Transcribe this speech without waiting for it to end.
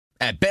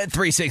At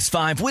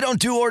Bet365, we don't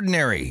do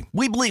ordinary.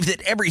 We believe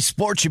that every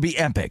sport should be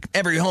epic.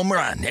 Every home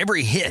run,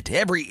 every hit,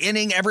 every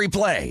inning, every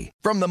play.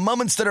 From the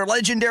moments that are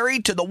legendary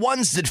to the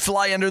ones that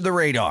fly under the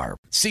radar.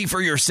 See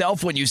for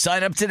yourself when you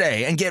sign up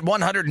today and get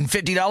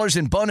 $150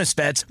 in bonus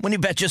bets when you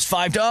bet just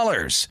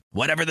 $5.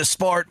 Whatever the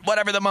sport,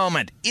 whatever the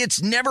moment,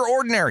 it's never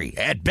ordinary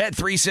at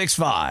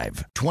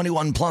Bet365.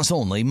 21 plus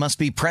only. Must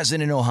be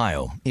present in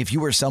Ohio. If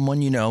you or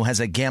someone you know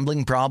has a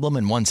gambling problem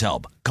and wants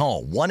help,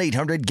 call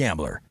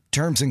 1-800-GAMBLER.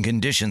 Terms and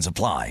conditions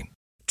apply.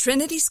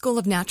 Trinity School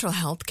of Natural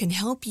Health can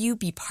help you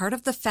be part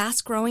of the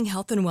fast-growing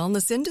health and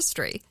wellness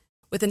industry.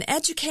 With an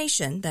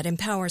education that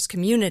empowers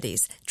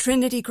communities,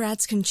 Trinity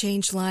grads can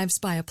change lives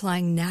by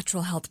applying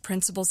natural health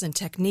principles and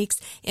techniques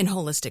in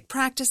holistic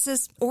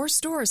practices or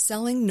stores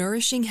selling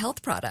nourishing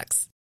health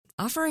products.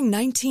 Offering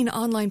 19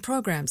 online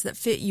programs that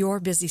fit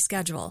your busy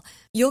schedule,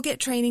 you'll get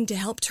training to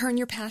help turn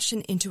your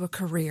passion into a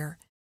career.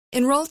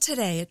 Enroll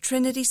today at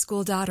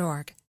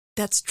trinityschool.org.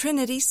 That's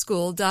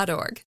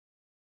trinityschool.org.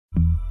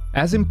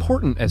 As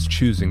important as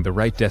choosing the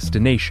right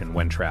destination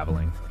when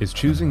traveling is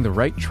choosing the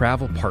right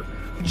travel partner.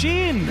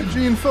 Gene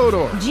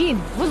Fodor. Gene,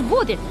 was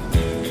good.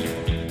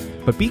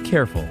 But be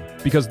careful,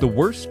 because the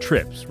worst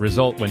trips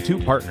result when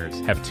two partners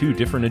have two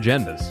different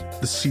agendas.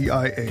 The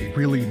CIA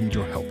really need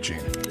your help, Gene.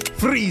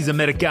 Freeze,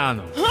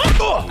 Americano.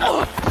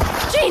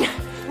 Gene,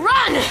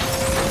 run!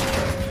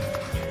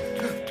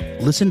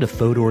 Listen to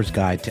Fodor's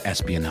Guide to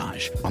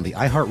Espionage on the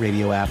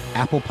iHeartRadio app,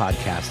 Apple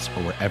Podcasts,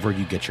 or wherever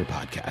you get your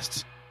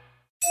podcasts.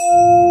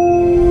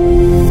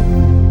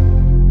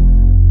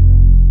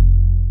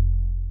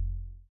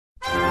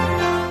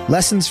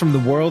 Lessons from the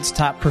world's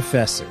top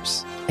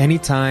professors.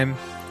 Anytime,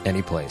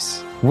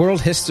 anyplace. World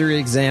history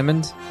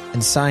examined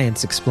and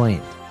science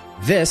explained.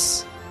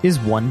 This is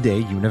One Day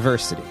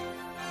University.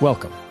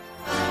 Welcome.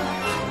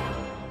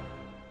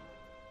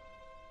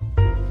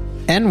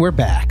 And we're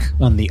back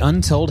on the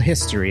untold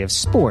history of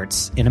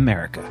sports in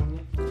America.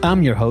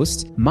 I'm your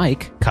host,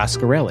 Mike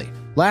Coscarelli.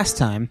 Last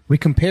time, we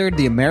compared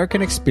the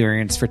American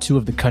experience for two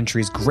of the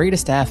country's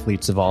greatest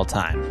athletes of all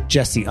time,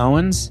 Jesse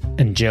Owens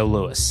and Joe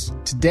Louis.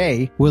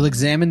 Today, we'll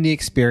examine the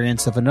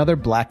experience of another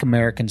Black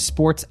American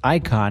sports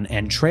icon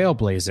and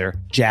trailblazer,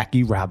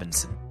 Jackie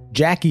Robinson.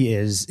 Jackie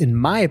is, in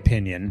my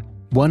opinion,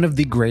 one of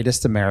the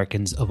greatest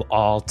Americans of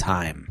all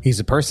time. He's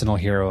a personal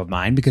hero of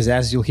mine because,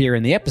 as you'll hear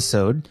in the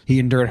episode, he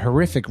endured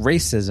horrific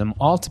racism,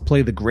 all to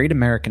play the great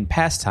American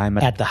pastime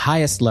at the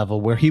highest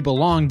level where he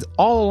belonged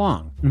all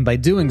along, and by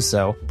doing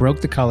so,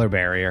 broke the color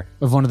barrier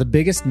of one of the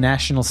biggest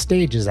national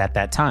stages at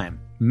that time.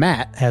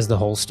 Matt has the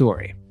whole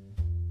story.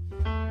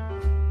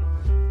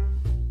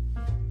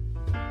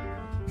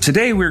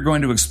 Today, we're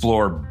going to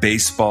explore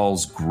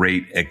baseball's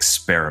great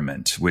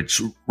experiment, which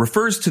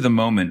refers to the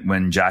moment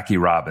when Jackie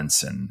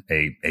Robinson,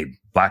 a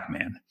black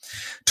man,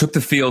 took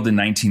the field in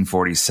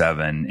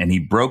 1947 and he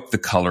broke the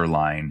color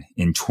line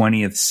in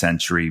 20th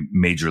century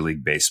Major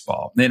League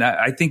Baseball. And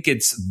I think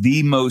it's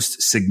the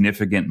most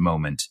significant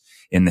moment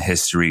in the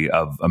history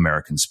of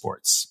American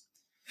sports.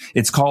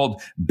 It's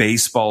called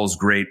baseball's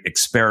great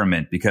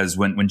experiment because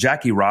when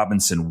Jackie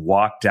Robinson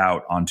walked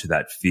out onto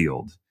that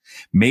field,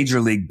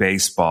 Major League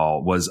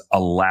Baseball was a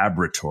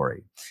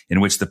laboratory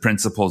in which the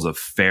principles of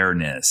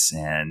fairness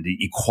and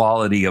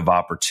equality of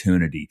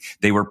opportunity,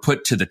 they were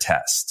put to the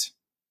test.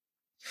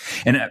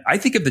 And I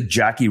think of the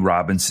Jackie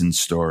Robinson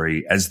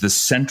story as the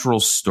central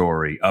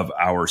story of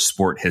our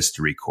sport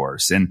history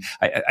course. And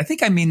I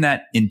think I mean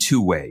that in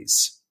two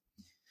ways.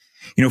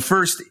 You know,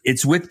 first,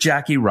 it's with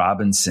Jackie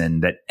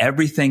Robinson that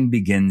everything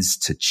begins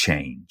to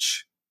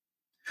change.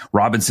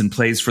 Robinson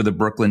plays for the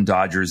Brooklyn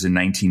Dodgers in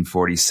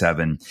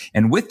 1947.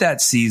 And with that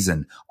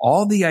season,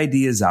 all the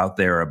ideas out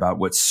there about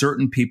what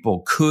certain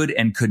people could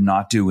and could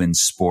not do in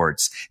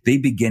sports, they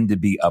begin to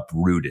be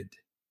uprooted.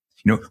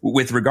 You know,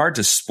 with regard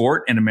to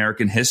sport and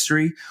American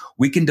history,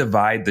 we can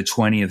divide the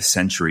 20th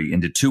century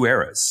into two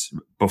eras,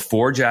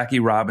 before Jackie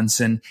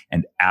Robinson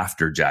and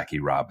after Jackie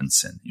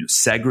Robinson,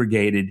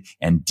 segregated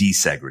and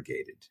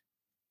desegregated.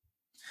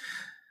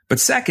 But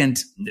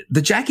second,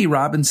 the Jackie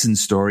Robinson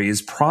story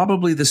is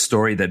probably the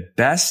story that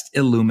best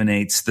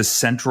illuminates the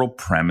central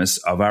premise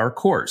of our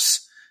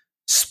course.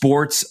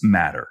 Sports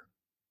matter.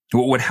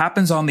 What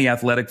happens on the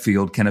athletic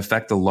field can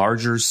affect the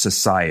larger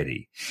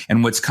society.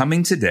 And what's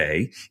coming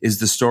today is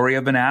the story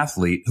of an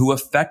athlete who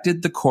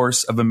affected the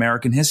course of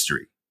American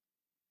history.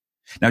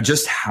 Now,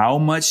 just how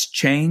much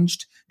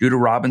changed due to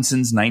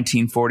Robinson's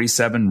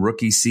 1947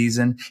 rookie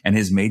season and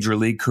his major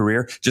league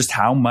career? Just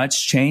how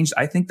much changed?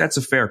 I think that's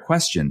a fair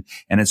question,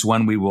 and it's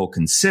one we will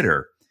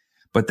consider.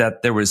 But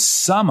that there was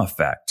some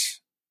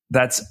effect,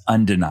 that's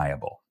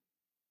undeniable.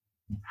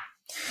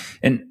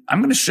 And I'm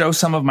going to show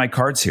some of my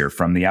cards here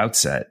from the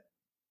outset.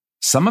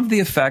 Some of the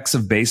effects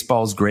of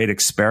baseball's great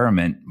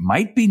experiment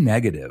might be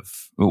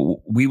negative.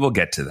 We will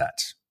get to that.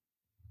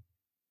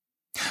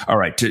 All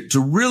right, to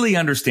really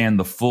understand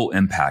the full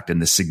impact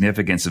and the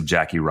significance of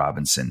Jackie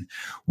Robinson,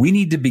 we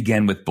need to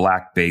begin with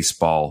black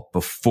baseball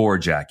before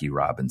Jackie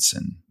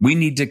Robinson. We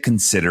need to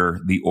consider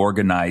the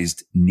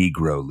organized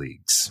Negro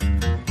Leagues.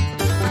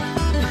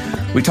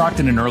 We talked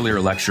in an earlier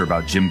lecture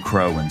about Jim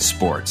Crow and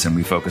sports, and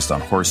we focused on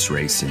horse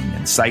racing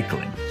and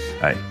cycling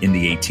in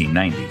the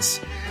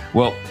 1890s.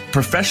 Well,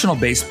 professional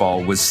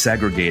baseball was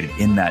segregated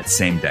in that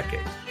same decade.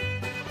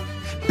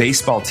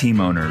 Baseball team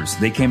owners,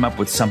 they came up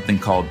with something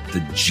called the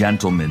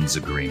Gentleman's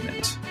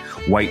Agreement.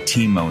 White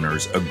team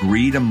owners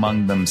agreed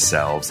among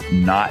themselves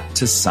not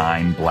to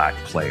sign black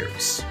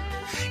players.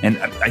 And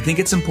I think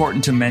it's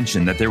important to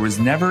mention that there was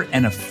never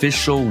an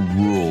official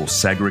rule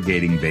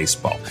segregating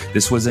baseball.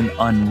 This was an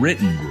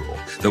unwritten rule,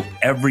 though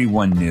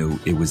everyone knew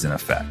it was in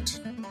effect.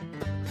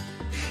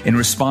 In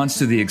response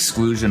to the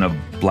exclusion of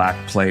black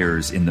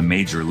players in the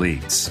major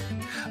leagues,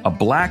 a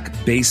black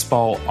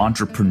baseball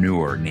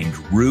entrepreneur named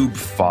Rube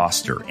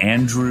Foster,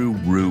 Andrew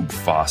Rube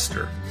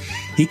Foster,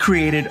 he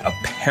created a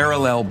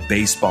parallel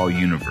baseball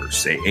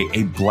universe,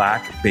 a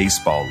black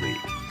baseball league.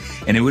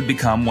 And it would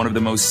become one of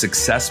the most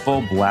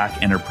successful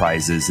black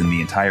enterprises in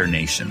the entire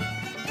nation,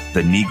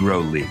 the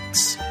Negro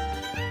Leagues.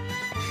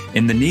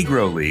 In the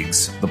Negro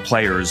Leagues, the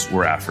players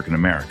were African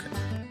American.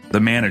 The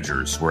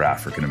managers were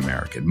African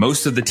American.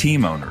 Most of the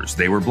team owners,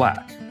 they were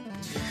black.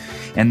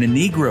 And the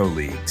Negro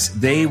Leagues,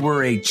 they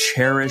were a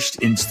cherished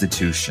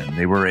institution.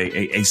 They were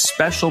a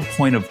special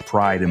point of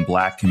pride in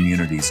black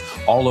communities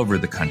all over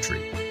the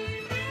country.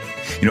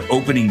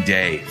 Opening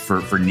day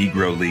for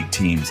Negro League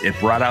teams, it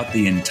brought out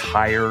the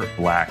entire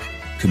black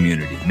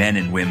community, men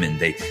and women.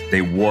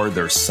 They wore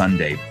their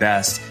Sunday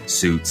best,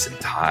 suits and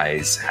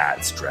ties,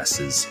 hats,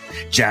 dresses.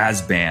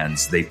 Jazz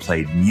bands, they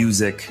played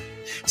music.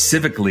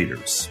 Civic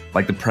leaders,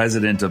 like the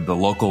president of the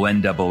local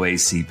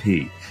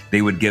NAACP,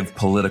 they would give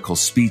political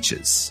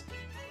speeches.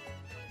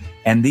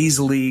 And these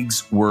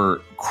leagues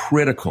were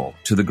critical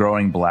to the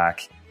growing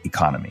black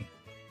economy.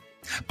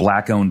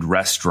 Black-owned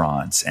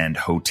restaurants and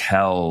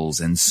hotels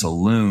and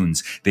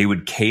saloons, they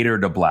would cater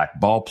to black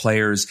ball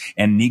players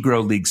and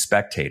Negro League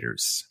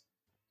spectators.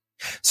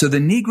 So the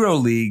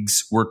Negro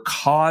Leagues were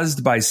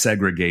caused by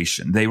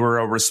segregation. They were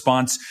a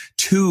response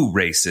to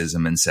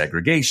racism and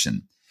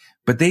segregation.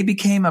 But they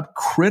became a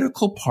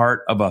critical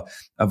part of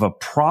a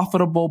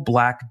profitable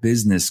black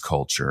business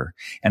culture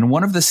and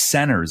one of the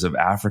centers of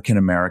African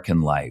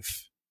American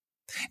life.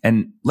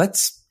 And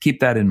let's keep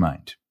that in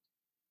mind.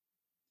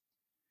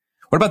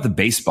 What about the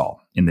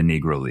baseball in the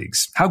Negro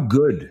Leagues? How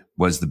good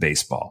was the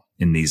baseball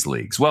in these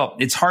leagues? Well,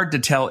 it's hard to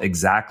tell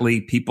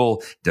exactly.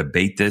 People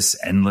debate this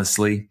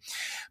endlessly.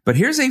 But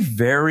here's a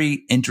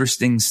very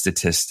interesting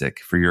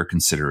statistic for your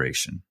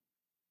consideration.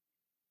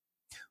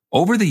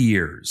 Over the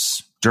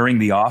years, during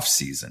the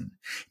offseason,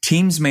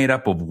 teams made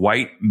up of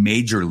white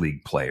major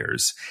league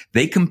players,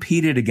 they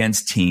competed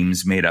against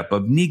teams made up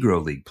of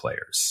Negro League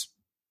players.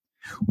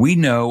 We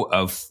know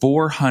of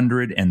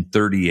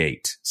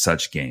 438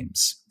 such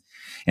games.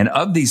 And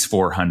of these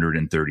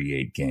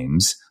 438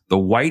 games, the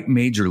white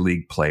major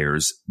league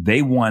players,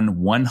 they won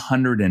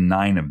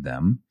 109 of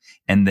them,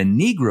 and the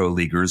Negro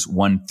Leaguers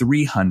won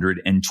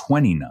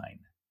 329.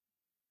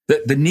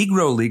 The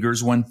Negro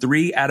Leaguers won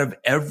 3 out of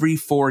every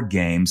 4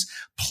 games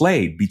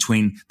played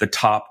between the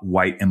top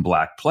white and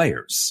black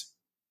players.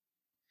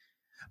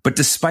 But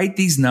despite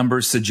these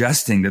numbers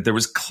suggesting that there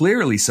was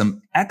clearly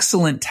some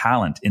excellent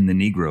talent in the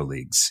Negro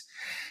Leagues,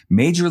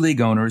 major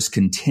league owners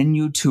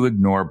continued to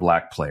ignore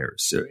black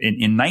players.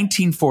 In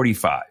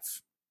 1945,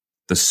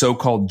 the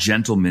so-called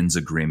Gentleman's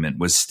Agreement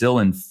was still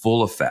in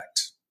full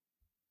effect.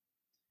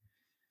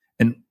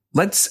 And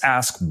let's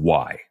ask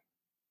why.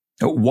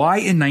 Why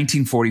in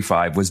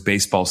 1945 was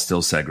baseball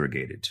still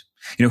segregated?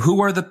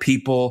 Who are the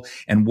people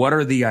and what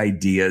are the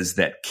ideas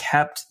that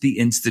kept the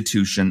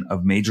institution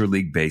of Major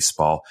League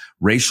Baseball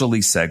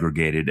racially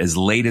segregated as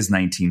late as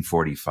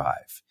 1945?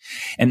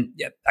 And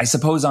I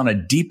suppose on a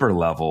deeper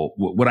level,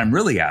 what I'm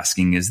really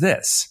asking is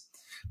this: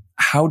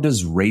 how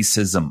does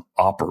racism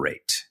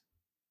operate?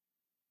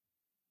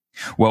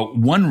 Well,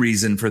 one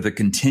reason for the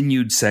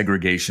continued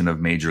segregation of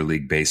Major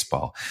League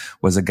Baseball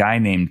was a guy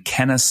named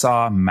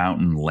Kennesaw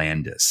Mountain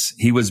Landis.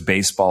 He was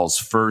baseball's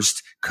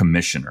first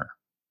commissioner.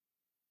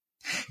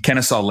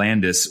 Kennesaw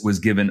Landis was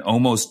given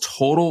almost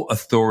total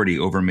authority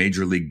over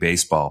Major League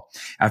Baseball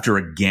after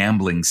a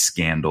gambling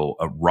scandal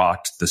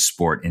rocked the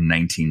sport in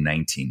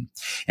 1919.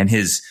 And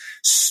his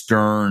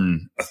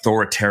stern,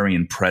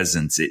 authoritarian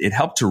presence, it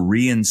helped to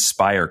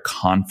re-inspire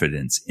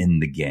confidence in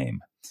the game.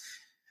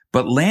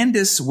 But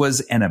Landis was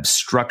an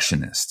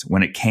obstructionist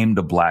when it came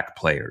to black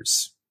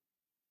players.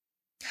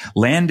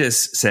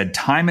 Landis said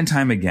time and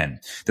time again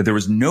that there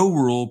was no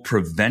rule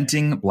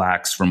preventing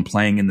blacks from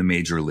playing in the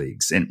major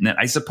leagues. And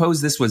I suppose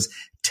this was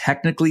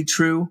technically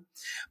true,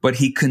 but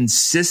he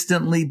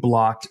consistently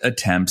blocked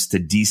attempts to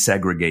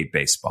desegregate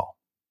baseball.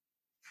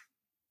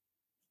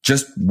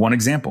 Just one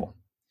example.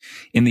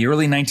 In the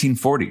early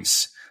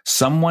 1940s,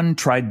 someone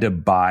tried to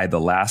buy the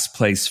last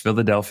place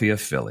Philadelphia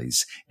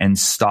Phillies and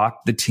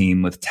stock the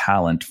team with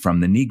talent from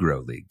the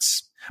Negro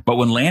Leagues. But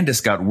when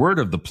Landis got word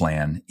of the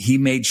plan, he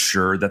made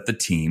sure that the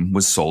team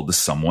was sold to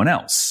someone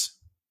else.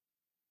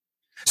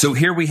 So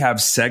here we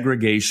have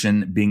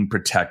segregation being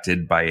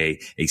protected by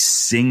a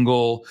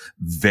single,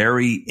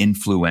 very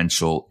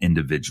influential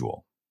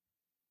individual.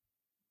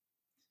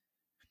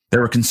 There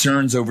were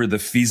concerns over the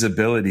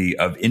feasibility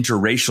of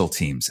interracial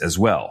teams as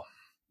well.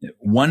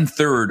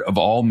 1/3 of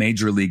all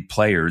major league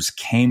players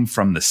came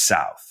from the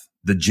South,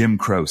 the Jim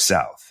Crow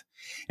South.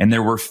 And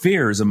there were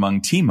fears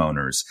among team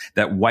owners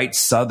that white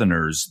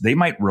Southerners, they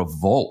might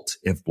revolt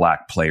if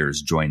black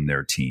players joined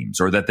their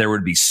teams, or that there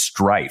would be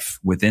strife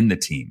within the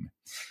team.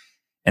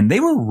 And they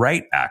were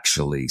right,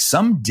 actually.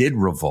 Some did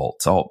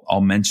revolt.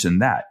 I'll mention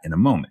that in a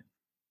moment.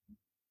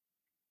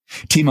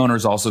 Team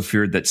owners also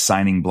feared that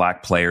signing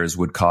black players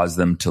would cause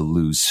them to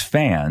lose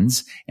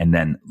fans and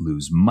then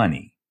lose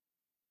money.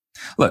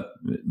 Look,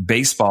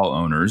 baseball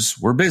owners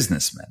were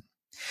businessmen.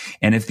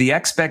 And if the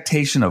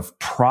expectation of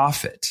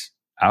profit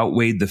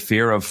outweighed the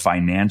fear of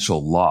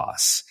financial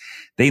loss,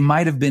 they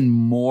might have been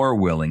more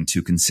willing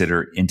to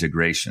consider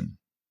integration.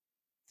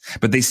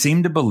 But they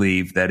seemed to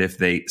believe that if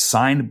they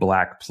signed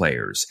black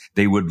players,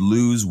 they would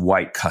lose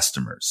white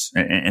customers,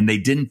 and they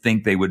didn't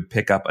think they would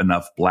pick up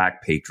enough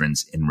black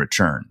patrons in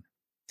return.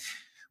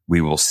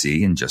 We will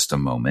see in just a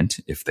moment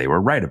if they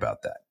were right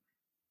about that.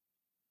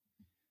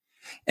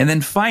 And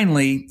then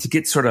finally, to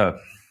get sort of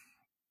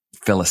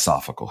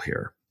philosophical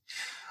here,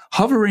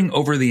 hovering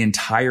over the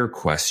entire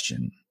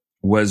question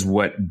was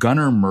what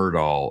Gunnar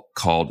Myrdal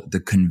called the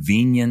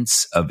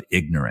convenience of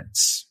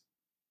ignorance.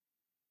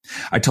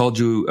 I told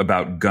you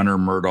about Gunnar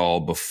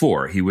Myrdal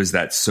before. He was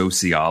that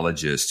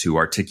sociologist who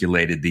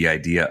articulated the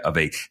idea of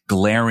a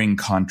glaring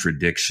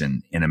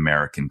contradiction in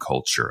American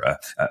culture,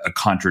 a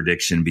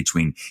contradiction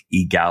between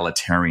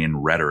egalitarian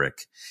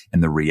rhetoric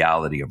and the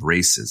reality of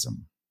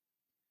racism.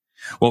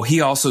 Well, he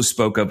also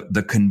spoke of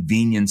the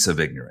convenience of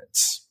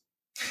ignorance.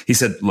 He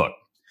said, look,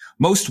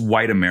 most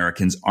white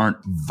Americans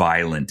aren't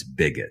violent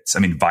bigots. I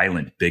mean,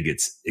 violent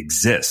bigots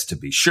exist, to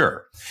be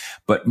sure.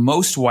 But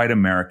most white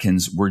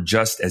Americans were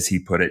just, as he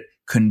put it,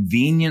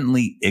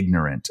 conveniently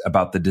ignorant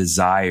about the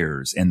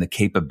desires and the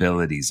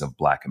capabilities of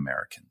black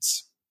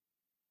Americans.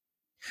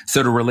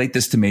 So to relate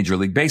this to Major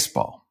League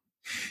Baseball,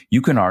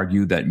 you can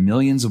argue that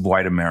millions of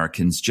white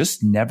Americans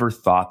just never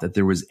thought that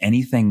there was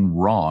anything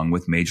wrong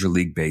with Major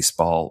League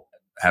Baseball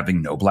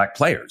having no black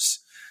players.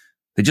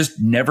 They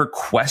just never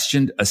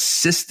questioned a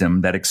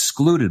system that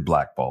excluded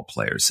black ball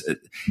players.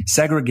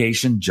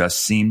 Segregation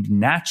just seemed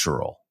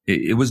natural.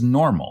 It was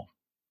normal.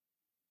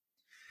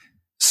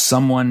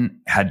 Someone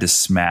had to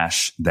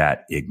smash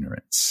that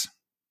ignorance.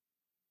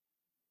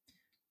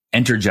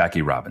 Enter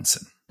Jackie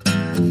Robinson.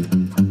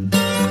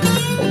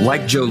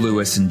 Like Joe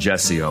Louis and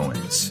Jesse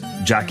Owens,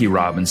 Jackie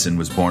Robinson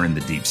was born in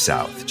the Deep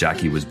South.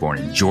 Jackie was born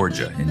in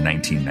Georgia in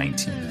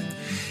 1919.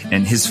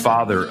 And his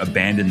father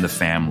abandoned the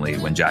family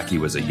when Jackie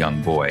was a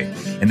young boy.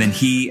 And then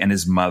he and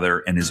his mother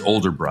and his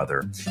older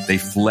brother, they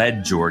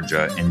fled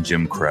Georgia and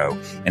Jim Crow,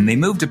 and they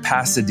moved to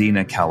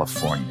Pasadena,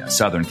 California,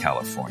 Southern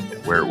California,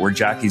 where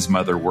Jackie's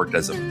mother worked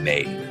as a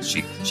maid.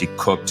 She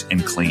cooked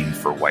and cleaned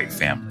for white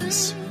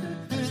families.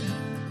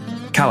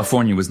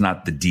 California was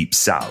not the Deep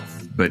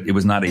South, but it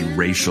was not a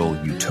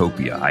racial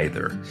utopia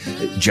either.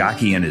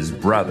 Jackie and his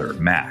brother,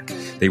 Mac,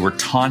 they were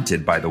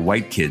taunted by the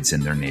white kids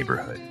in their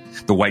neighborhood.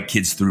 The white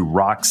kids threw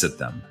rocks at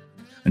them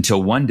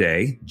until one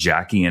day,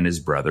 Jackie and his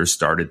brother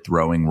started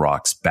throwing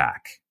rocks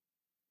back.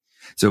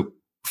 So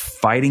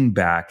fighting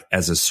back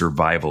as a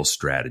survival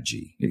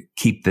strategy.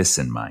 Keep this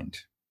in mind.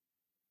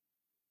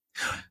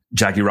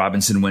 Jackie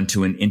Robinson went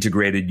to an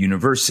integrated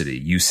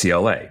university,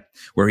 UCLA,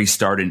 where he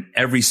starred in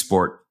every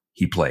sport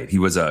he played. He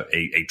was a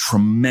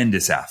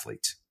tremendous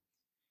athlete.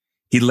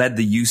 He led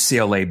the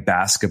UCLA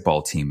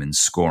basketball team in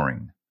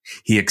scoring.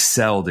 He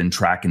excelled in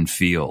track and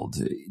field.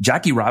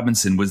 Jackie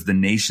Robinson was the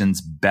nation's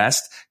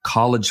best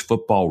college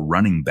football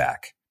running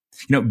back.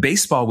 You know,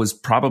 baseball was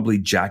probably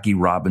Jackie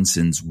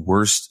Robinson's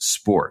worst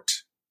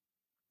sport.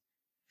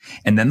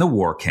 And then the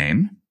war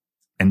came.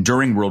 And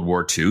during World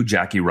War II,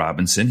 Jackie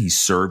Robinson, he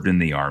served in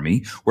the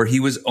Army, where he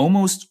was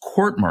almost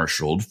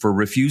court-martialed for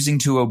refusing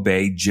to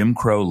obey Jim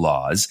Crow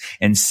laws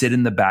and sit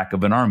in the back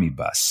of an Army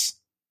bus.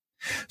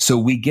 So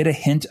we get a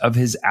hint of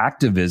his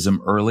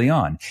activism early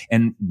on.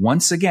 And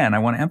once again, I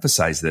want to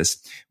emphasize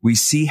this. We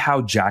see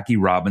how Jackie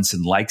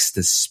Robinson likes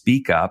to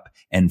speak up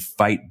and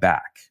fight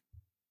back.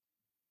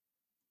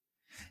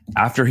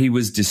 After he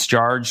was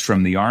discharged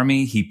from the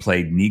Army, he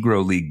played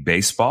Negro League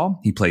Baseball.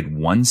 He played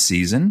one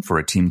season for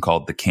a team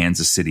called the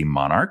Kansas City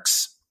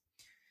Monarchs.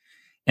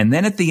 And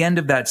then at the end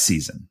of that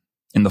season,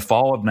 in the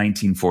fall of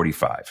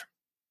 1945,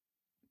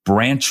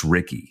 Branch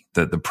Rickey,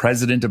 the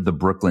president of the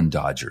Brooklyn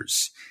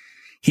Dodgers,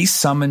 he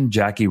summoned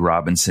Jackie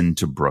Robinson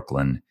to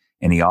Brooklyn,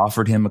 and he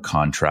offered him a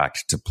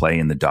contract to play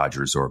in the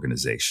Dodgers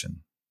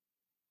organization.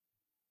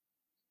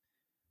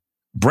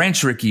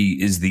 Branch Rickey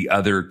is the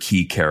other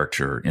key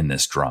character in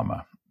this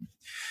drama.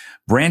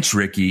 Branch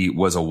Rickey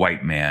was a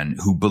white man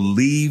who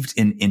believed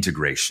in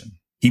integration.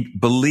 He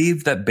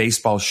believed that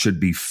baseball should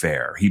be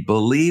fair. He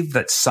believed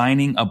that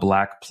signing a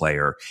black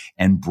player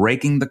and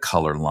breaking the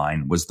color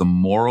line was the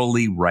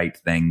morally right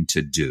thing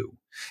to do.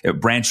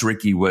 Branch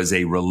Rickey was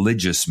a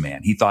religious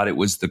man. He thought it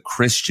was the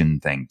Christian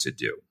thing to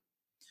do.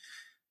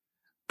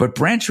 But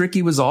Branch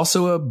Rickey was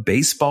also a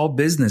baseball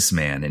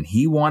businessman, and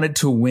he wanted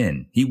to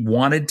win. He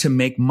wanted to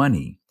make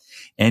money.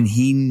 and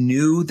he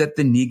knew that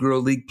the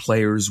Negro League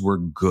players were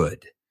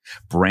good.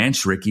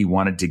 Branch Rickey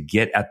wanted to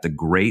get at the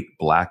great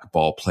black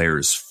ball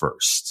players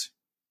first.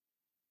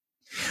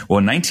 Well,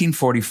 in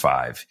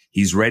 1945,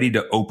 he's ready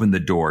to open the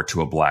door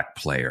to a black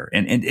player.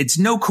 And it's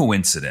no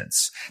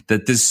coincidence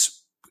that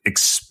this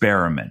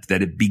experiment,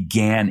 that it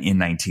began in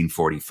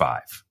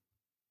 1945.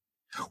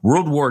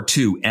 World War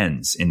II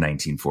ends in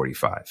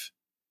 1945.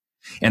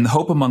 And the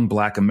hope among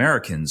black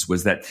Americans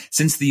was that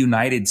since the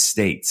United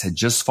States had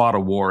just fought a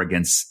war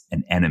against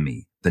an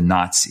enemy, the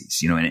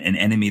Nazis, an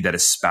enemy that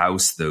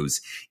espoused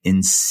those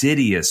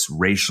insidious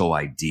racial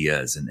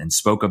ideas and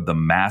spoke of the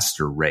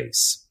master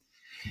race,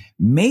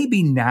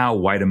 maybe now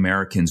white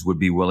Americans would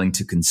be willing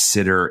to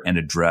consider and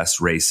address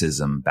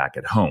racism back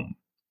at home.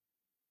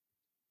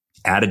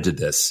 Added to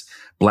this,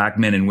 black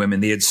men and women,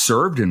 they had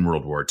served in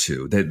World War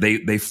II.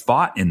 They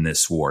fought in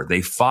this war.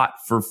 They fought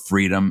for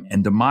freedom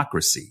and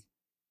democracy.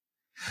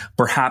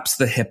 Perhaps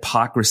the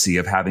hypocrisy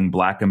of having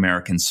black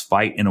Americans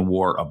fight in a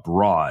war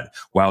abroad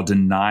while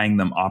denying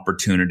them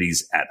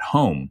opportunities at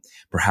home,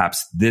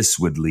 perhaps this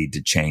would lead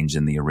to change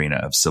in the arena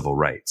of civil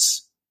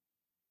rights.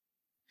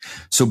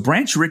 So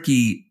Branch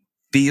Rickey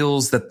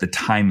feels that the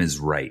time is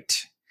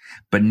right,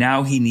 but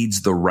now he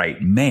needs the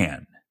right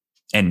man.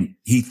 And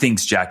he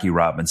thinks Jackie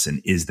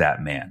Robinson is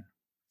that man.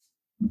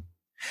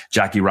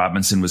 Jackie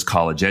Robinson was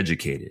college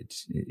educated.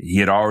 He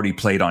had already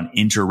played on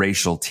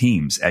interracial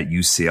teams at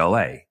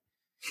UCLA.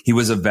 He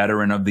was a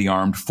veteran of the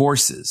armed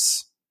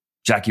forces.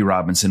 Jackie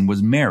Robinson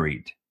was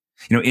married.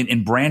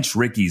 In Branch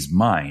Rickey's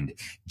mind,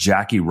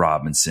 Jackie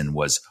Robinson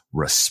was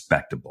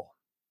respectable.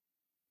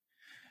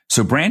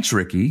 So Branch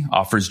Rickey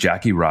offers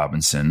Jackie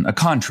Robinson a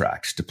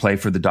contract to play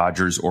for the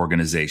Dodgers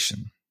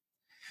organization.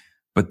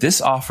 But this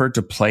offer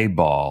to play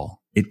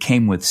ball, it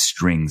came with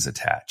strings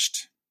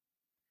attached.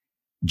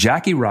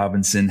 Jackie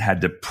Robinson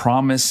had to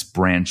promise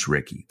Branch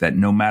Rickey that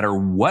no matter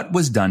what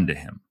was done to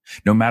him,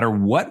 no matter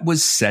what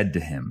was said to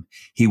him,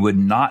 he would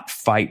not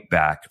fight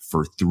back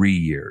for 3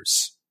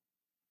 years.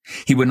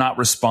 He would not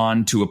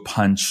respond to a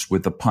punch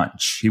with a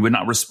punch. He would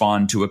not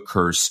respond to a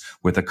curse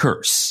with a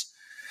curse.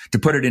 To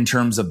put it in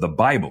terms of the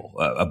Bible,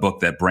 a book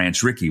that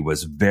Branch Rickey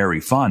was very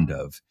fond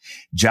of,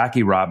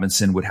 Jackie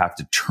Robinson would have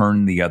to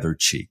turn the other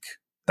cheek.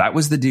 That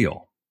was the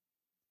deal.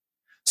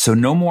 So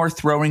no more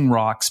throwing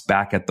rocks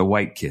back at the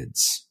white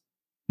kids.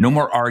 No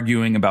more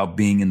arguing about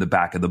being in the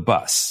back of the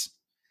bus.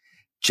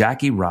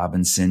 Jackie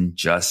Robinson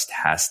just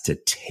has to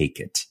take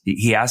it.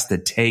 He has to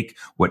take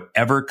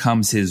whatever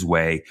comes his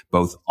way,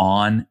 both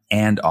on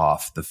and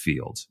off the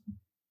field.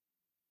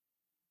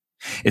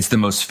 It's the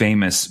most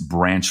famous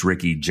Branch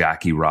Rickey,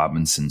 Jackie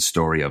Robinson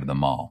story of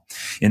them all.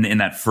 In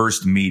that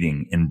first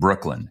meeting in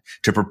Brooklyn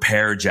to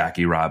prepare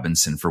Jackie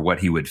Robinson for what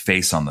he would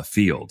face on the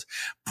field,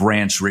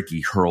 Branch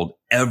Rickey hurled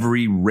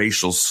every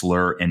racial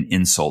slur and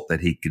insult that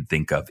he could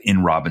think of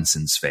in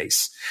Robinson's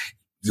face.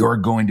 You're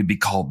going to be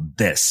called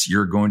this.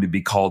 You're going to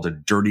be called a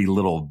dirty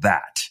little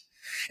that.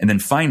 And then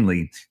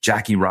finally,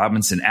 Jackie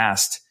Robinson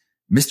asked,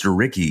 Mr.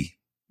 Rickey,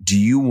 do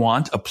you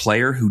want a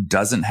player who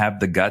doesn't have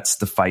the guts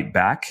to fight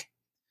back?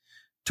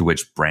 To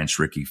which Branch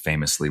Rickey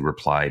famously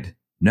replied,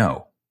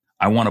 no,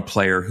 I want a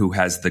player who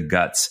has the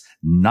guts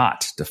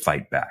not to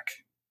fight back.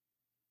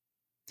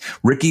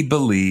 Rickey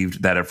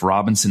believed that if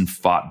Robinson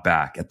fought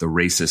back at the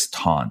racist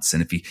taunts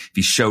and if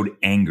he showed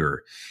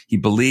anger, he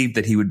believed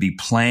that he would be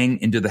playing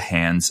into the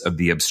hands of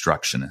the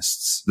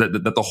obstructionists,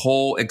 that the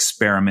whole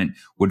experiment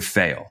would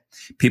fail.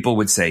 People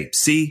would say,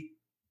 see,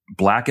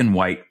 black and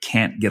white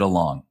can't get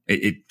along.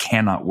 It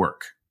cannot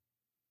work.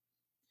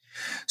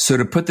 So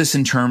to put this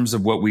in terms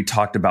of what we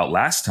talked about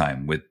last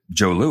time with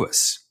Joe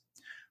Louis,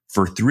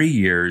 for 3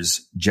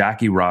 years,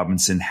 Jackie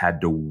Robinson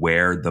had to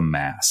wear the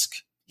mask.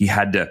 He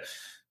had to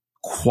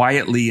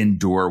quietly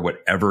endure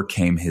whatever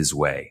came his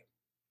way.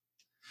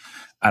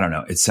 I don't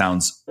know. It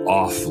sounds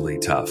awfully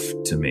tough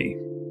to me.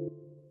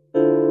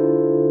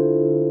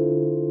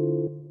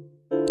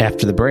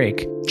 After the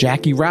break,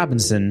 Jackie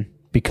Robinson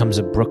becomes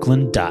a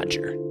Brooklyn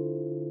Dodger.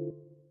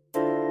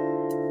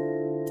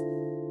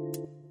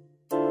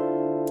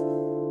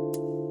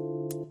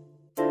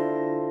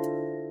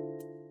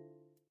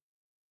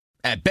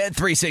 At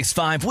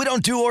Bet365, we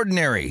don't do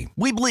ordinary.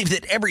 We believe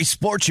that every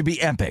sport should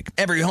be epic.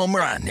 Every home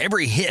run,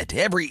 every hit,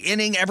 every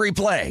inning, every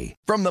play.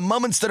 From the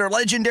moments that are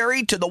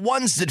legendary to the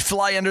ones that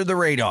fly under the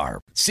radar.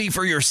 See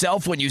for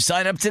yourself when you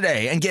sign up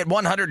today and get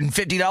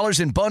 $150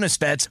 in bonus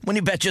bets when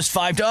you bet just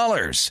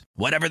 $5.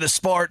 Whatever the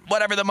sport,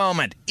 whatever the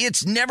moment,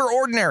 it's never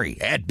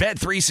ordinary at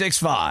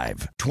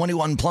Bet365.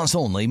 21 plus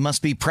only.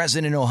 Must be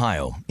present in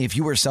Ohio. If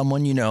you or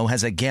someone you know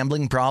has a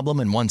gambling problem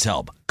and wants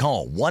help,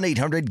 call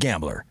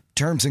 1-800-GAMBLER.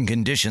 Terms and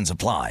conditions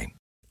apply.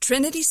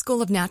 Trinity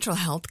School of Natural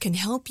Health can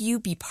help you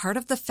be part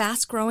of the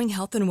fast-growing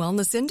health and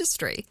wellness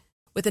industry.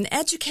 With an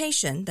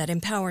education that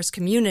empowers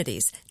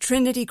communities,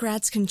 Trinity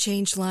grads can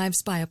change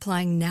lives by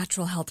applying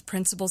natural health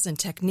principles and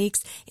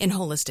techniques in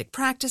holistic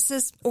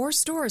practices or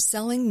stores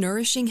selling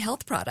nourishing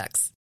health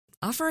products.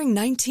 Offering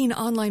 19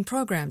 online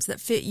programs that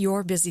fit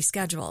your busy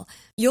schedule,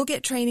 you'll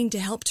get training to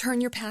help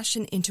turn your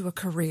passion into a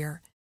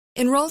career.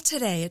 Enroll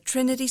today at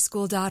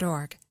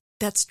trinityschool.org.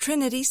 That's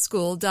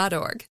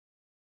trinityschool.org.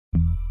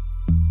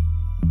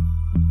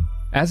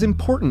 As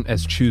important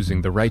as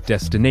choosing the right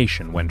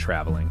destination when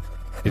traveling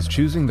is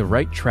choosing the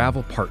right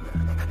travel partner.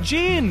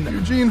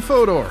 Eugene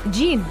Fodor.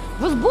 Gene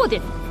was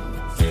booted.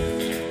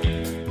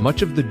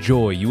 Much of the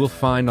joy you will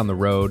find on the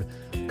road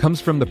comes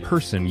from the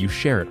person you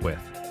share it with.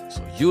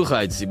 So you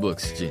write the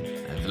books, Gene,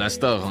 and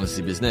Vlastar runs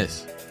the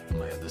business.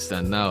 I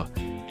understand now.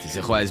 It is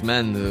a wise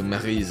man who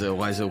marries a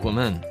wiser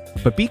woman.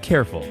 But be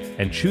careful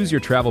and choose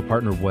your travel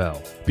partner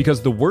well,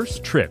 because the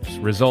worst trips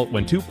result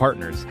when two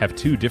partners have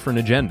two different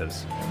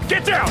agendas.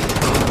 Get down!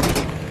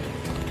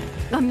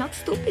 I'm not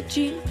stupid,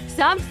 Gene.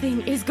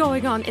 Something is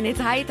going on, and it's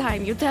high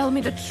time you tell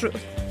me the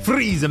truth.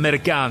 Freeze,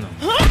 Americano!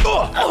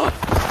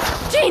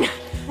 Gene,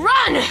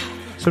 run!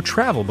 So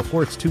travel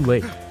before it's too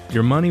late.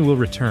 Your money will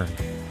return,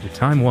 your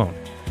time won't,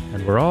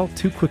 and we're all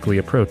too quickly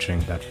approaching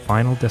that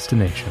final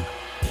destination.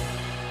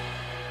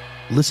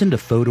 Listen to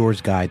Fodor's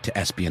Guide to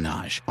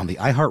Espionage on the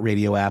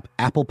iHeartRadio app,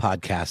 Apple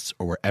Podcasts,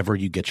 or wherever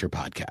you get your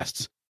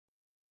podcasts.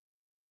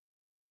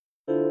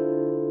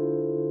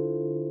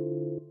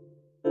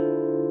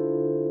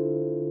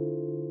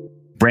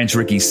 Branch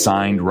Rickey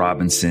signed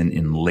Robinson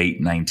in late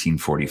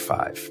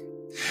 1945.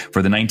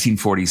 For the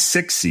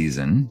 1946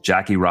 season,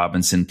 Jackie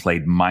Robinson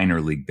played minor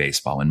league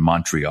baseball in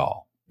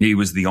Montreal. He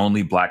was the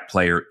only black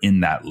player in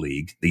that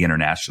league, the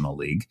International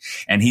League,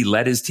 and he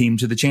led his team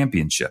to the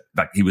championship. In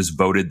fact, he was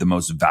voted the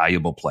most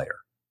valuable player.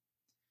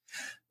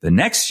 The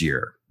next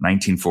year,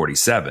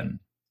 1947,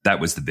 that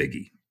was the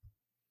biggie.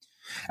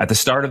 At the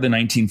start of the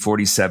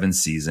 1947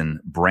 season,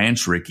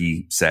 Branch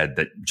Rickey said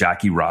that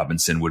Jackie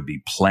Robinson would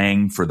be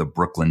playing for the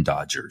Brooklyn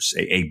Dodgers,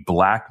 a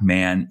black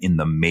man in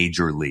the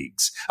major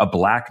leagues, a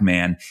black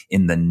man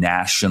in the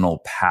national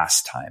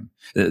pastime.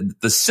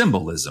 The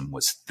symbolism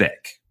was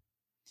thick.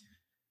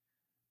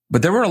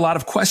 But there were a lot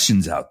of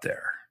questions out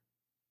there.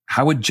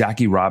 How would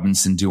Jackie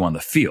Robinson do on the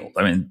field?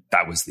 I mean,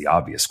 that was the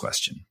obvious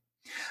question.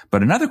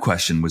 But another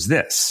question was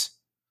this: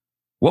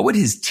 what would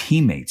his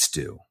teammates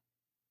do?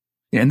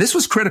 And this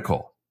was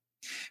critical.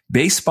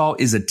 Baseball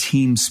is a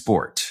team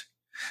sport.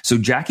 So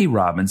Jackie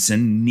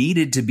Robinson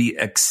needed to be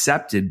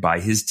accepted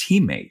by his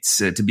teammates,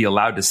 to be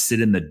allowed to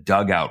sit in the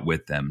dugout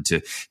with them,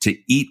 to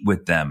eat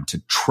with them, to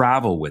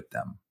travel with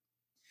them.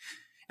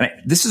 And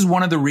this is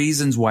one of the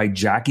reasons why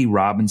Jackie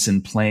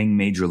Robinson playing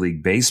Major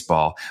League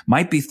Baseball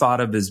might be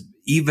thought of as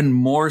even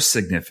more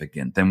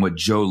significant than what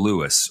Joe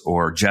Louis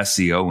or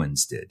Jesse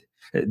Owens did.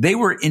 They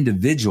were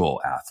individual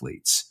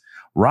athletes.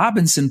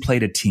 Robinson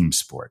played a team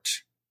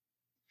sport.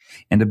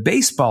 And a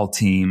baseball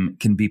team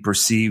can be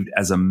perceived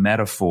as a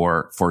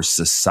metaphor for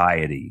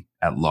society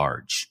at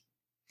large.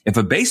 If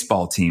a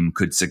baseball team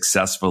could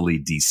successfully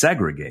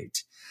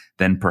desegregate,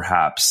 then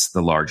perhaps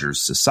the larger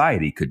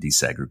society could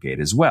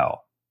desegregate as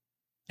well.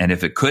 And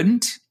if it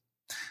couldn't,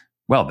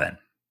 well then.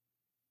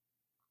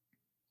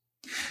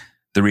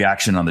 The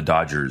reaction on the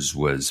Dodgers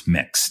was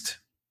mixed.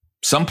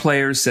 Some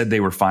players said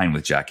they were fine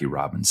with Jackie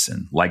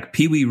Robinson, like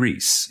Pee Wee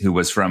Reese, who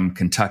was from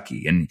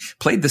Kentucky and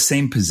played the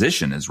same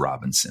position as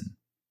Robinson.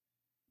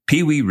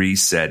 Pee Wee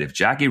Reese said, if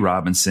Jackie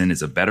Robinson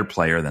is a better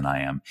player than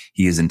I am,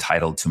 he is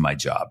entitled to my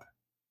job.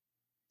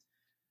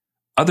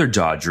 Other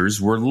Dodgers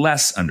were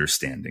less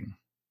understanding.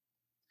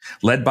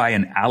 Led by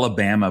an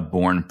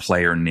Alabama-born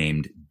player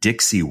named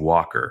Dixie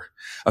Walker,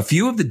 a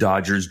few of the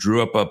Dodgers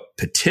drew up a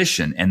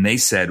petition and they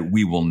said,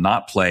 we will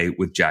not play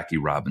with Jackie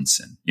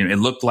Robinson. It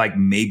looked like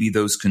maybe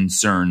those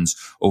concerns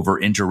over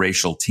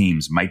interracial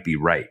teams might be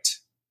right.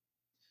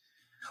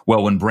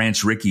 Well, when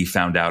Branch Rickey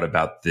found out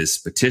about this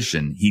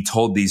petition, he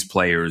told these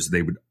players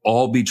they would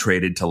all be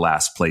traded to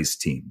last place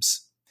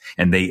teams.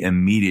 And they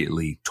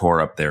immediately tore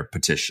up their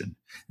petition.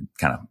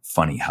 Kind of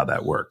funny how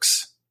that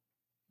works.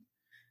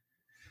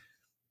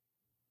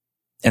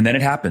 And then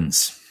it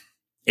happens.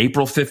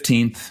 April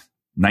 15th,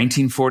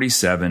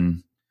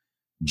 1947,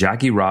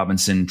 Jackie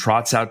Robinson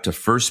trots out to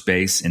first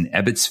base in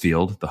Ebbets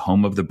Field, the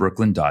home of the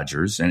Brooklyn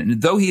Dodgers.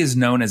 And though he is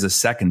known as a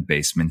second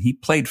baseman, he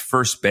played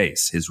first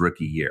base his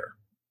rookie year.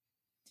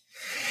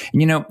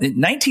 And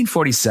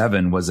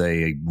 1947 was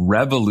a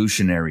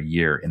revolutionary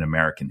year in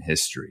American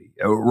history.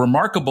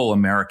 Remarkable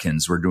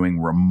Americans were doing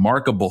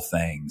remarkable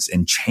things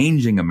and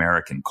changing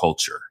American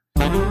culture.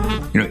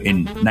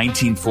 In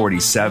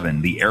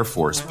 1947, the Air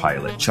Force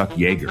pilot, Chuck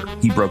Yeager,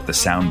 he broke the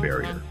sound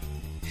barrier.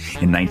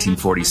 In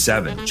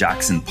 1947,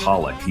 Jackson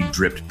Pollock, he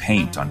dripped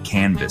paint on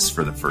canvas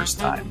for the first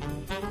time.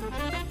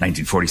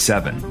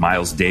 1947,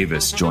 Miles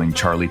Davis joined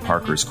Charlie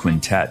Parker's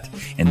quintet,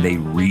 and they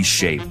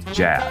reshaped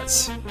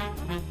jazz.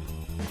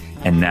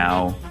 And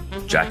now,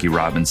 Jackie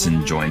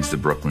Robinson joins the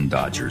Brooklyn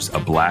Dodgers, a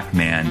black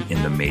man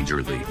in the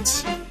major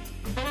leagues.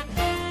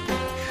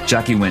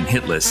 Jackie went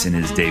hitless in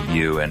his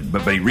debut,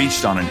 but he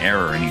reached on an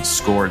error and he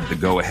scored the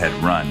go-ahead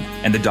run,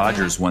 and the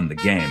Dodgers won the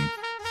game.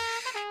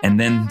 And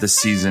then the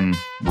season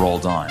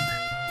rolled on,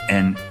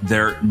 and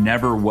there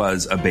never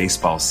was a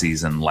baseball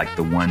season like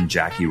the one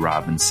Jackie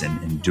Robinson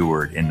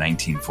endured in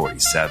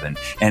 1947.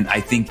 And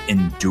I think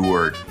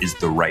endured is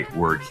the right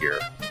word here.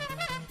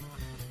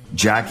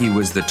 Jackie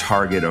was the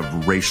target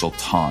of racial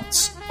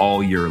taunts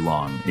all year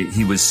long.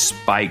 He was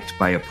spiked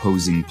by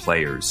opposing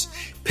players.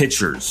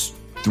 Pitchers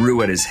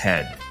threw at his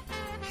head.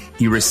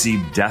 He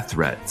received death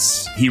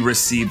threats. He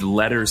received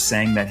letters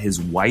saying that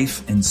his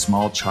wife and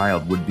small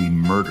child would be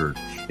murdered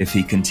if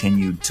he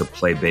continued to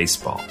play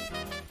baseball.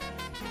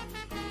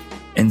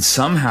 And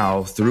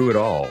somehow, through it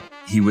all,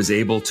 he was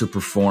able to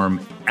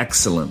perform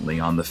excellently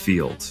on the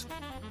field.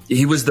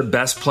 He was the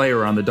best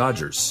player on the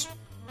Dodgers.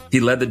 He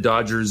led the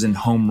Dodgers in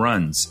home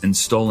runs and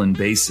stolen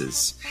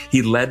bases.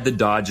 He led the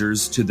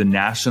Dodgers to the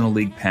National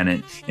League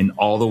pennant and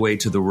all the way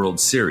to the World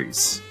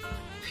Series.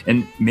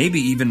 And maybe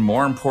even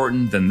more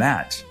important than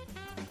that,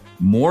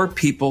 more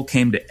people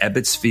came to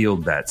Ebbets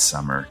Field that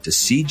summer to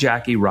see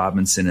Jackie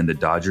Robinson and the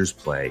Dodgers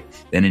play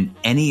than in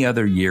any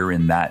other year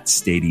in that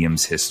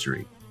stadium's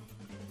history.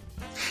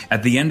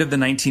 At the end of the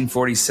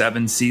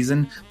 1947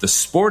 season, the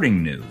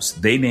Sporting News,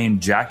 they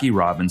named Jackie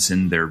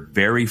Robinson their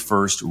very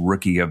first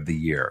Rookie of the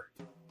Year.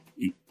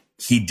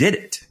 He did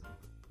it.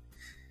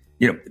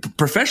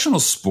 Professional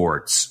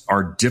sports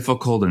are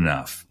difficult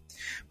enough,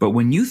 but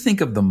when you think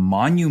of the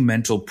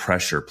monumental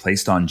pressure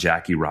placed on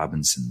Jackie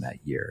Robinson that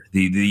year,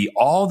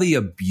 all the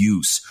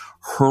abuse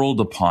hurled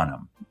upon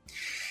him,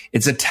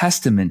 it's a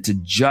testament to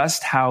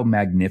just how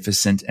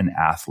magnificent an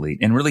athlete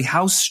and really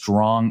how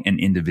strong an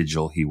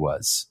individual he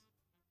was.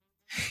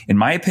 In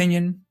my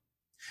opinion,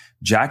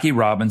 Jackie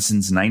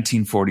Robinson's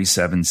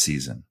 1947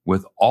 season,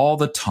 with all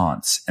the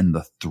taunts and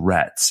the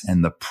threats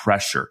and the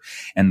pressure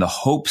and the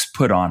hopes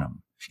put on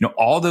him,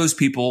 all those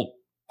people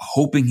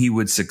hoping he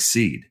would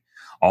succeed,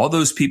 all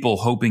those people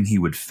hoping he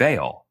would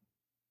fail.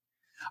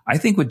 I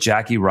think what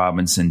Jackie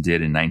Robinson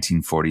did in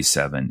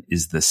 1947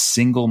 is the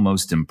single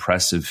most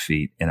impressive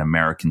feat in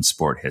American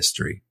sport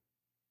history.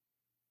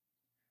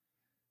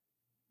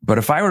 But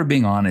if I were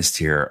being honest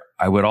here,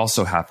 I would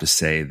also have to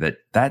say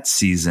that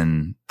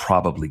season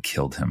probably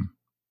killed him.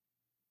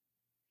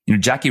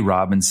 Jackie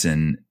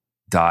Robinson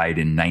died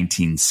in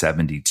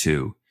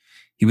 1972.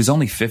 He was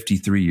only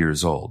 53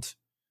 years old.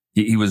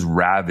 He was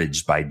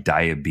ravaged by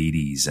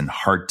diabetes and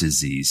heart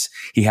disease.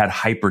 He had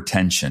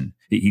hypertension.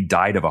 He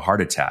died of a heart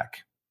attack.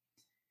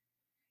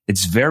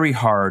 It's very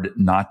hard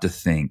not to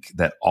think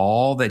that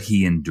all that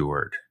he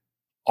endured,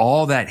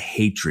 all that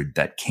hatred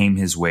that came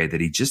his way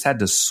that he just had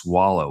to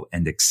swallow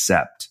and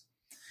accept,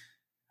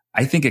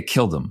 I think it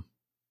killed him.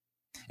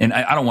 And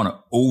I don't want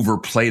to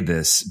overplay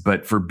this,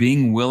 but for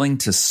being willing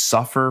to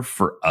suffer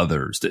for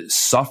others, to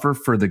suffer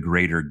for the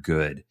greater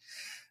good,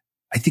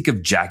 I think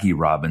of Jackie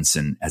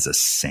Robinson as a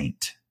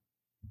saint.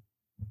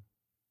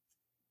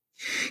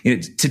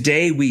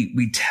 Today,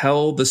 we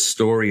tell the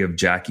story of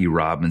Jackie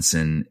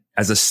Robinson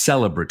as a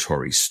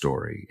celebratory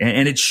story,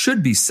 and it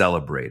should be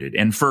celebrated,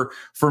 and for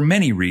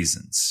many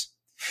reasons.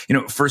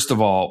 First of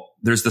all,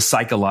 there's the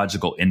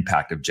psychological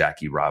impact of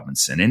Jackie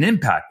Robinson, an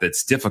impact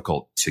that's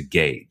difficult to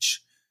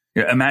gauge.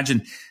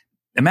 Imagine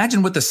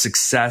what the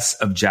success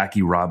of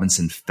Jackie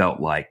Robinson felt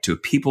like to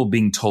people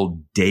being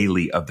told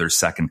daily of their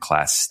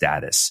second-class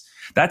status.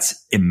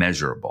 That's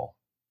immeasurable.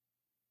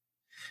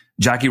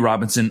 Jackie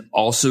Robinson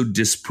also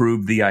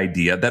disproved the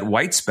idea that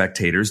white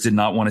spectators did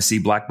not want to see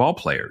black ball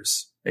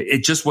players.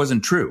 It just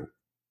wasn't true.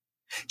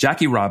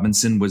 Jackie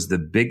Robinson was the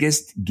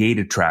biggest gate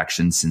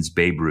attraction since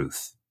Babe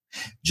Ruth.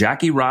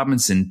 Jackie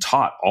Robinson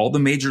taught all the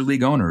major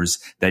league owners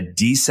that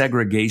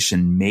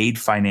desegregation made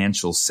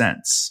financial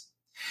sense.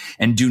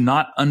 And do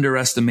not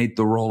underestimate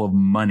the role of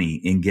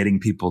money in getting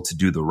people to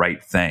do the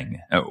right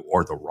thing,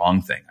 or the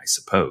wrong thing, I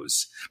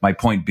suppose. My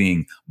point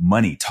being,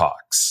 money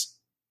talks.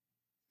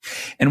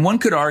 And one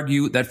could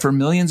argue that for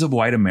millions of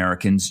white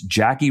Americans,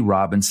 Jackie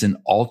Robinson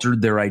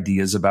altered their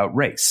ideas about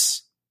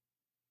race.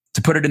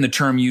 To put it in the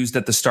term used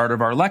at the start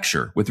of our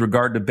lecture, with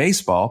regard to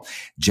baseball,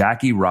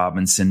 Jackie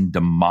Robinson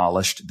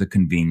demolished the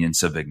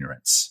convenience of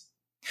ignorance.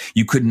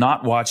 You could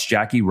not watch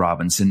Jackie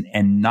Robinson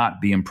and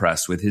not be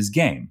impressed with his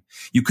game.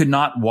 You could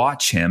not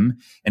watch him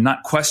and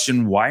not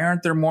question, why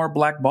aren't there more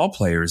black ball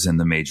players in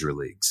the major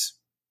leagues?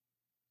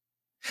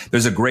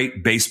 There's a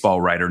great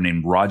baseball writer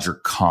named Roger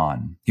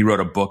Kahn. He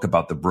wrote a book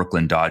about the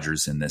Brooklyn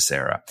Dodgers in this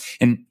era.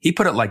 And he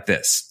put it like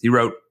this. He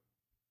wrote,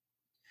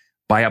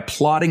 by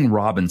applauding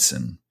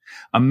Robinson,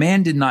 a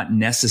man did not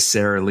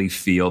necessarily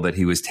feel that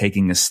he was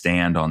taking a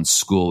stand on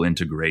school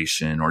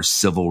integration or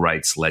civil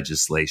rights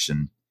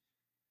legislation.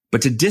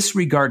 But to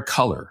disregard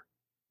color,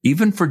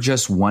 even for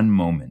just one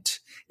moment,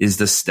 is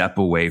the step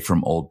away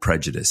from old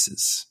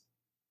prejudices.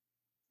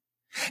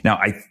 Now,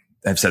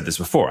 I've said this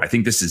before. I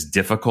think this is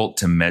difficult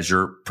to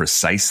measure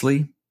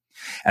precisely.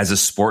 As a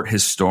sport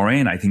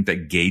historian, I think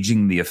that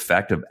gauging the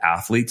effect of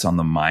athletes on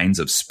the minds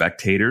of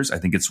spectators, I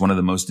think it's one of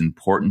the most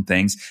important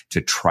things to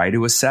try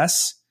to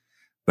assess,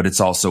 but it's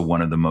also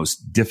one of the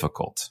most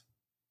difficult.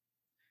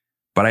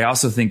 But I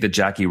also think that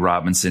Jackie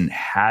Robinson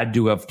had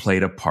to have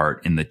played a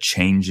part in the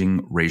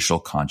changing racial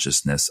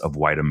consciousness of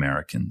white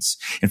Americans.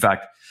 In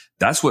fact,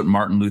 that's what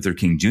Martin Luther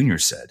King Jr.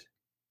 said.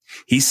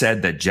 He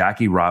said that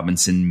Jackie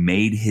Robinson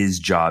made his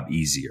job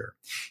easier.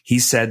 He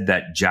said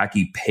that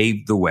Jackie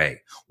paved the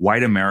way.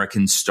 White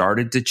Americans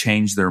started to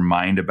change their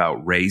mind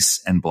about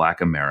race and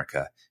Black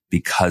America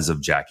because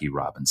of Jackie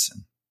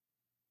Robinson.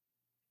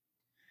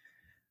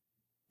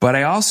 But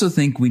I also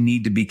think we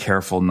need to be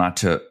careful not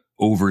to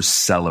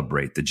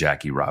over-celebrate the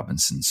Jackie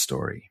Robinson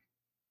story.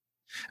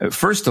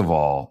 First of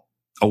all,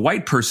 a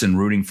white person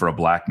rooting for a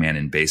Black man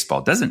in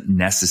baseball doesn't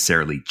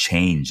necessarily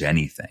change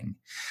anything.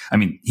 I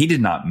mean, he did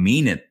not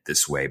mean it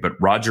this way,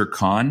 but Roger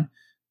Kahn,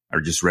 I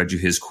just read you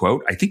his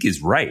quote, I think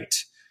he's right.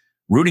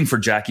 Rooting for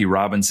Jackie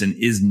Robinson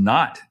is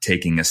not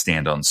taking a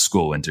stand on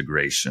school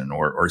integration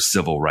or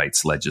civil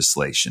rights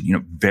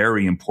legislation,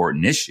 very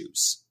important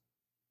issues.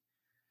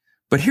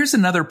 But here's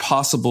another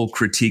possible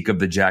critique of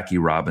the Jackie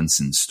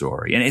Robinson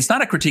story. And it's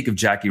not a critique of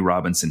Jackie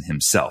Robinson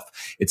himself.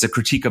 It's a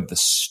critique of the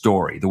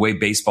story, the way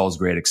baseball's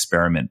great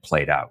experiment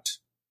played out.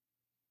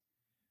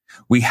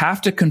 We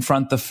have to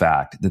confront the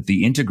fact that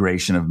the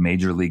integration of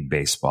Major League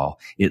Baseball,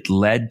 it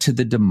led to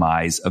the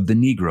demise of the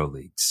Negro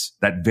Leagues,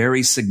 that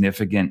very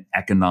significant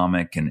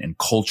economic and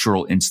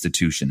cultural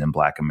institution in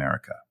Black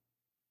America.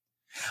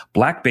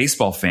 Black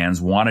baseball fans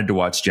wanted to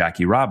watch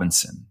Jackie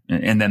Robinson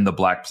and then the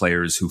Black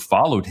players who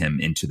followed him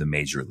into the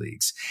major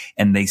leagues,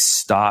 and they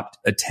stopped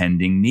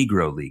attending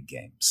Negro League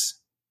games.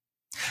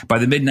 By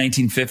the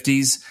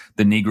mid-1950s,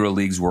 the Negro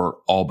Leagues were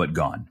all but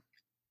gone.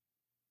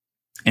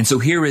 And so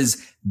here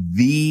is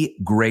the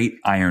great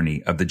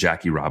irony of the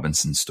Jackie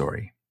Robinson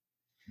story.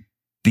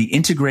 The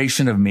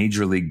integration of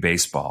Major League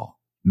Baseball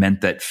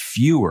meant that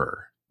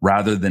fewer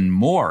rather than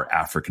more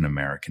African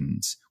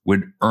Americans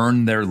would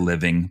earn their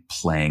living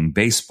playing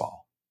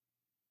baseball.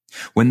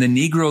 When the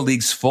Negro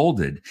Leagues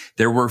folded,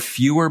 there were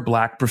fewer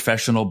Black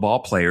professional ball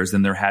players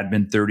than there had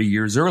been 30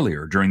 years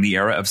earlier during the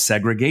era of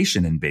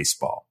segregation in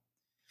baseball.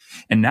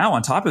 And now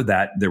on top of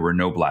that, there were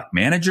no Black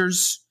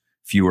managers,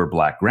 fewer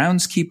Black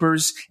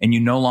groundskeepers, and you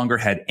no longer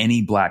had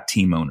any Black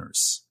team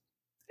owners.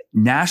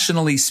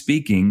 Nationally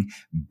speaking,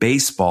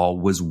 baseball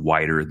was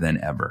whiter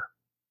than ever.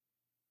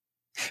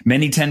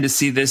 Many tend to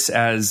see this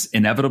as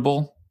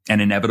inevitable, an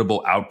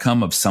inevitable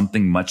outcome of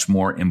something much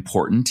more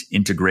important,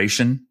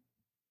 integration.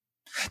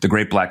 The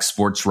great Black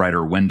sports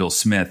writer Wendell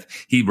Smith,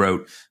 he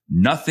wrote,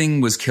 "Nothing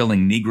was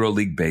killing Negro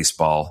League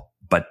baseball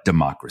but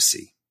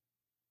democracy."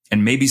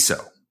 And maybe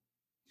so.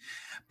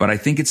 But I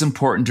think it's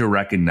important to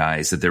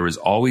recognize that there is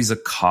always a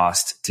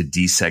cost to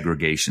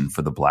desegregation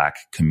for the Black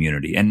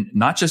community, and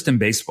not just in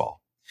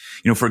baseball.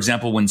 For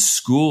example, when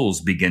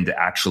schools begin to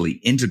actually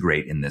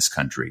integrate in this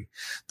country,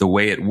 the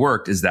way it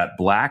worked is that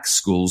Black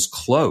schools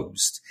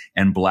closed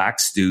and Black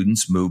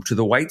students moved to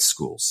the white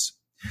schools.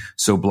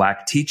 So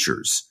Black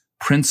teachers,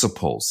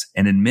 principals,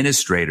 and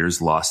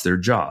administrators lost their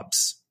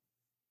jobs.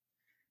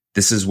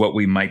 This is what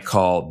we might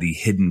call the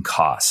hidden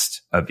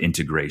cost of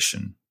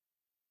integration.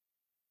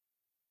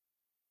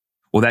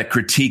 Well, that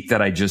critique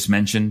that I just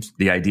mentioned,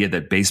 the idea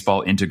that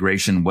baseball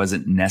integration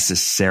wasn't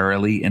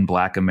necessarily in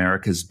Black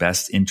America's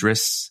best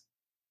interests,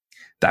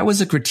 that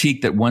was a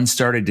critique that one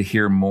started to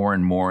hear more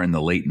and more in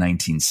the late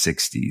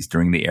 1960s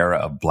during the era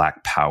of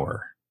Black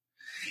Power.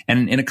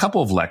 And in a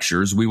couple of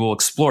lectures, we will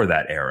explore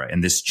that era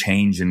and this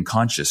change in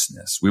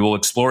consciousness. We will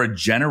explore a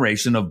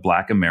generation of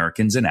Black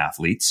Americans and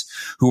athletes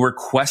who were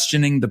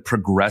questioning the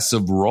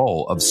progressive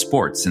role of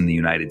sports in the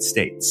United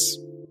States.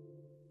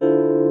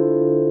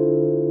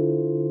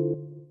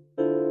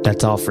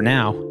 That's all for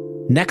now.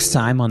 Next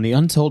time on the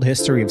Untold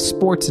History of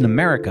Sports in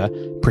America,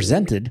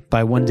 presented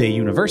by One Day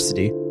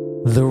University,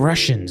 the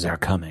Russians are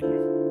coming.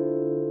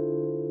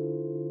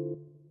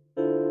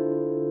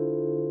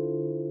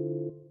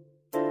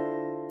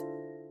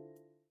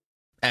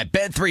 At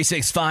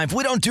Bet365,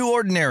 we don't do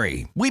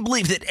ordinary. We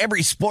believe that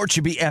every sport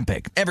should be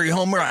epic. Every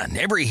home run,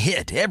 every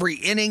hit, every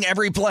inning,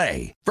 every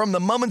play. From the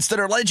moments that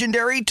are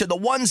legendary to the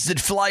ones that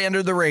fly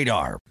under the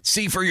radar.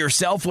 See for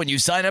yourself when you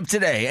sign up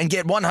today and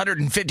get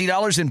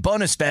 $150 in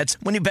bonus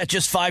bets when you bet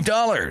just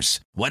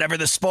 $5. Whatever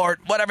the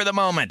sport, whatever the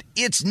moment,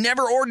 it's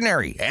never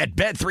ordinary at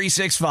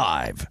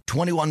Bet365.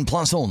 21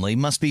 plus only.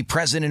 Must be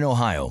present in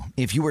Ohio.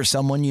 If you or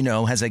someone you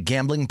know has a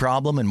gambling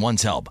problem and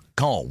wants help,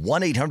 call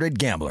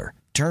 1-800-GAMBLER.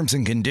 Terms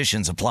and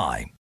conditions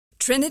apply.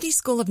 Trinity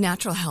School of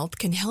Natural Health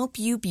can help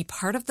you be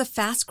part of the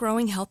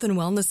fast-growing health and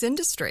wellness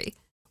industry.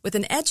 With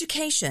an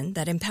education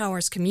that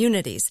empowers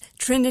communities,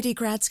 Trinity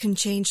grads can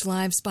change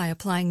lives by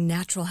applying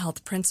natural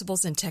health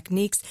principles and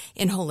techniques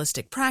in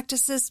holistic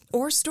practices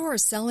or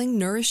stores selling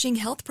nourishing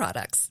health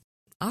products.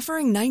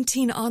 Offering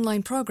 19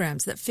 online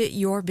programs that fit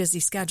your busy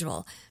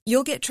schedule,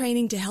 you'll get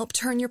training to help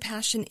turn your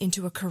passion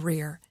into a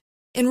career.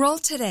 Enroll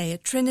today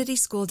at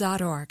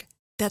trinityschool.org.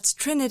 That's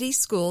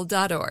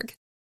trinityschool.org.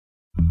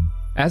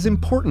 As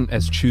important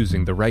as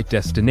choosing the right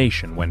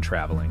destination when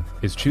traveling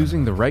is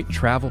choosing the right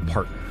travel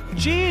partner.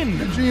 Gene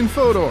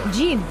Fodor.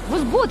 Gene,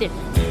 was good.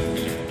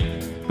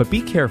 But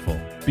be careful,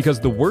 because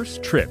the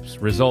worst trips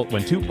result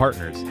when two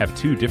partners have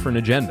two different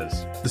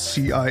agendas. The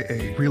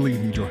CIA really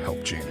need your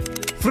help, Gene.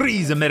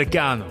 Freeze,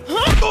 Americano.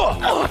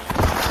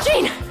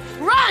 Gene,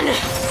 run!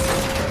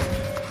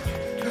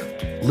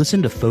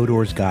 Listen to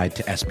Fodor's Guide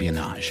to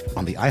Espionage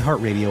on the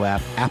iHeartRadio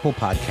app, Apple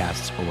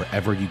Podcasts, or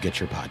wherever you get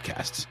your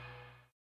podcasts.